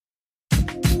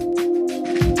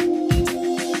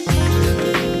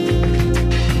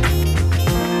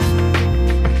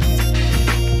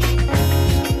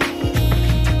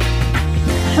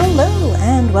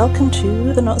welcome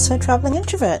to the Not So Traveling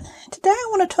Introvert. Today I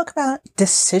want to talk about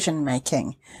decision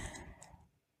making.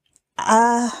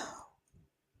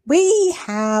 We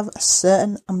have a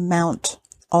certain amount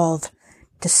of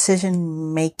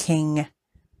decision making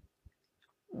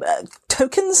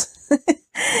tokens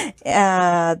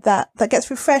that gets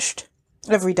refreshed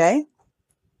every day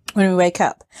when we wake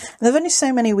up. And there's only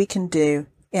so many we can do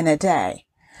in a day.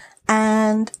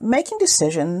 And making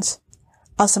decisions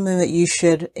are something that you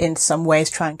should, in some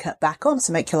ways, try and cut back on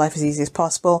to make your life as easy as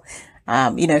possible.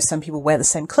 Some people wear the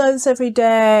same clothes every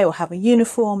day or have a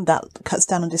uniform. That cuts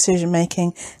down on decision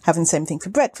making. Having the same thing for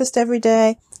breakfast every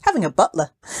day. Having a butler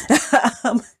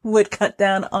would cut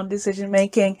down on decision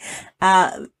making.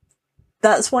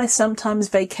 That's why sometimes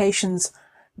vacations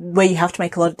where you have to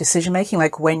make a lot of decision making,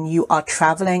 like when you are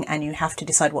traveling and you have to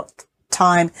decide what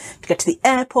time to get to the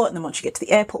airport, and then once you get to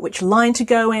the airport, which line to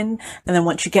go in, and then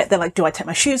once you get there, like, do I take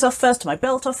my shoes off first, or my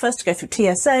belt off first to go through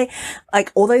TSA? Like,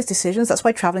 all those decisions. That's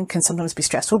why traveling can sometimes be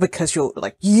stressful, because you're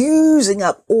like using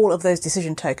up all of those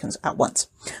decision tokens at once.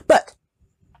 But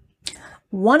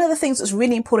one of the things that's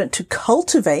really important to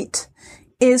cultivate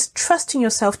is trusting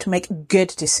yourself to make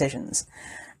good decisions.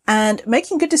 And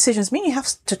making good decisions mean you have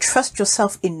to trust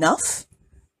yourself enough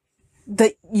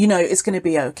that you know it's going to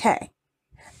be okay.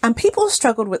 And people have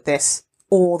struggled with this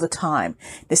all the time.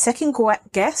 They second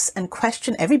guess and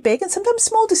question every big and sometimes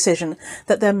small decision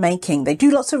that they're making. They do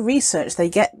lots of research. They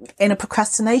get in a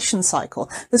procrastination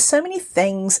cycle. There's so many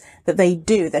things that they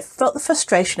do. They've felt the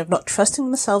frustration of not trusting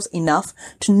themselves enough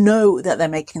to know that they're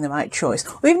making the right choice.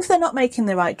 Or even if they're not making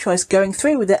the right choice, going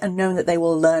through with it and knowing that they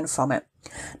will learn from it.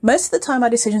 Most of the time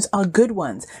our decisions are good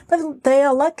ones, but there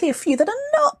are likely a few that are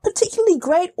not particularly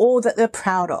great or that they're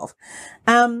proud of.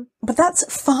 But that's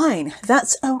fine.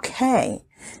 That's okay.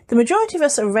 The majority of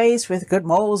us are raised with good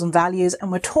morals and values,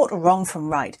 and we're taught wrong from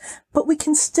right, but we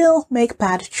can still make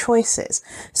bad choices.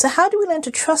 So how do we learn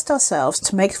to trust ourselves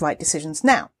to make right decisions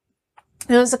now?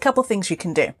 There's a couple things you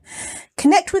can do.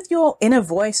 Connect with your inner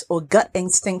voice or gut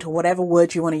instinct, or whatever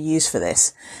word you want to use for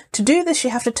this. To do this,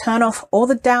 you have to turn off all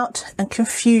the doubt and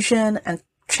confusion and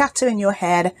chatter in your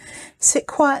head. Sit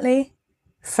quietly,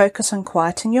 focus on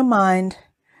quieting your mind,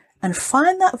 and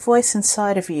find that voice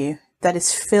inside of you that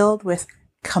is filled with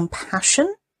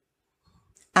compassion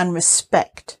and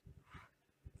respect,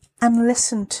 and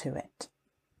listen to it.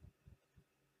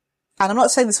 And I'm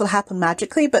not saying this will happen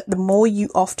magically, but the more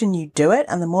often you do it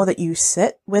and the more that you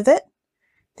sit with it,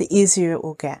 the easier it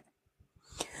will get.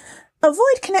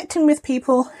 Avoid connecting with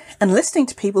people and listening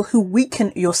to people who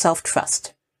weaken your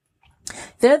self-trust.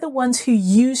 They're the ones who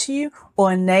use you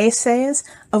or are naysayers.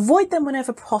 Avoid them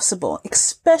whenever possible,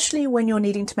 especially when you're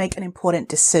needing to make an important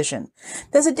decision.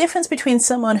 There's a difference between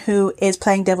someone who is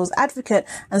playing devil's advocate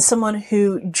and someone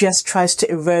who just tries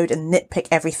to erode and nitpick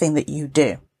everything that you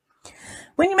do.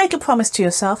 When you make a promise to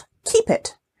yourself, keep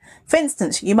it. For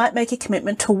instance, you might make a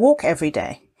commitment to walk every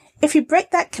day. If you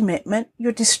break that commitment,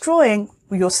 you're destroying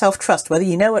your self-trust, whether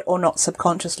you know it or not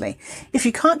subconsciously. If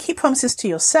you can't keep promises to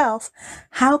yourself,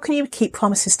 how can you keep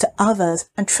promises to others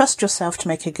and trust yourself to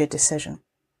make a good decision?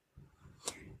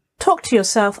 Talk to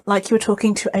yourself like you were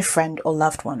talking to a friend or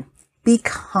loved one. Be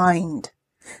kind.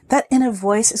 That inner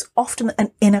voice is often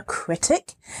an inner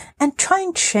critic, and try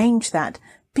and change that.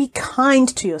 Be kind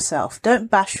to yourself. Don't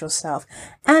bash yourself.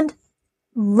 And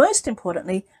most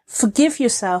importantly, forgive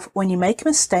yourself when you make a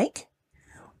mistake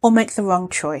or make the wrong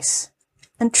choice.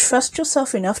 And trust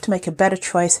yourself enough to make a better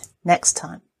choice next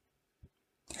time.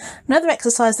 Another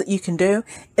exercise that you can do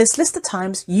is list the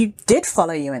times you did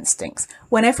follow your instincts,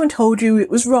 when everyone told you it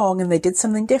was wrong and they did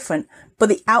something different, but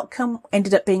the outcome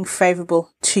ended up being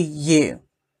favourable to you.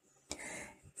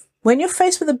 When you're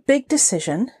faced with a big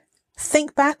decision,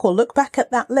 think back or look back at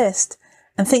that list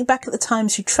and think back at the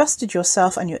times you trusted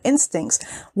yourself and your instincts,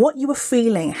 what you were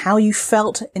feeling, how you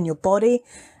felt in your body,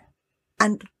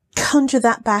 and conjure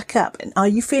that back up. And are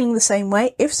you feeling the same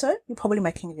way? If so, you're probably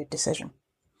making a good decision.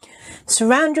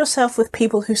 Surround yourself with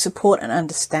people who support and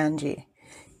understand you.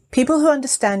 People who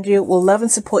understand you will love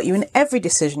and support you in every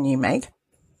decision you make.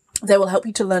 They will help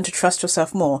you to learn to trust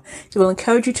yourself more. They will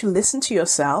encourage you to listen to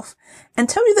yourself and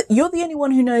tell you that you're the only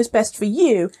one who knows best for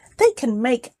you. They can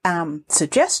make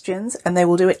suggestions, and they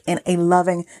will do it in a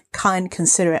loving, kind,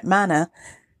 considerate manner.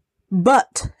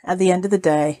 But at the end of the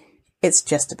day, it's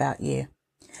just about you.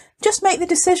 Just make the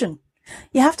decision.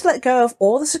 You have to let go of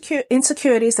all the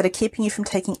insecurities that are keeping you from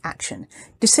taking action.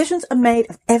 Decisions are made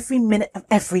of every minute of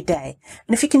every day.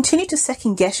 And if you continue to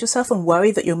second guess yourself and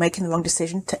worry that you're making the wrong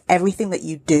decision to everything that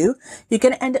you do, you're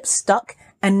going to end up stuck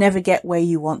and never get where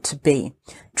you want to be.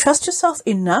 Trust yourself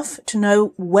enough to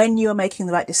know when you are making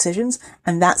the right decisions,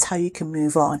 and that's how you can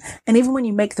move on. And even when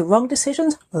you make the wrong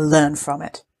decisions, learn from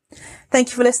it. Thank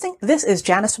you for listening. This is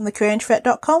Janice from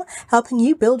thecareerintrovert.com, helping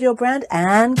you build your brand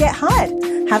and get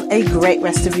hired. Have a great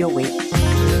rest of your week.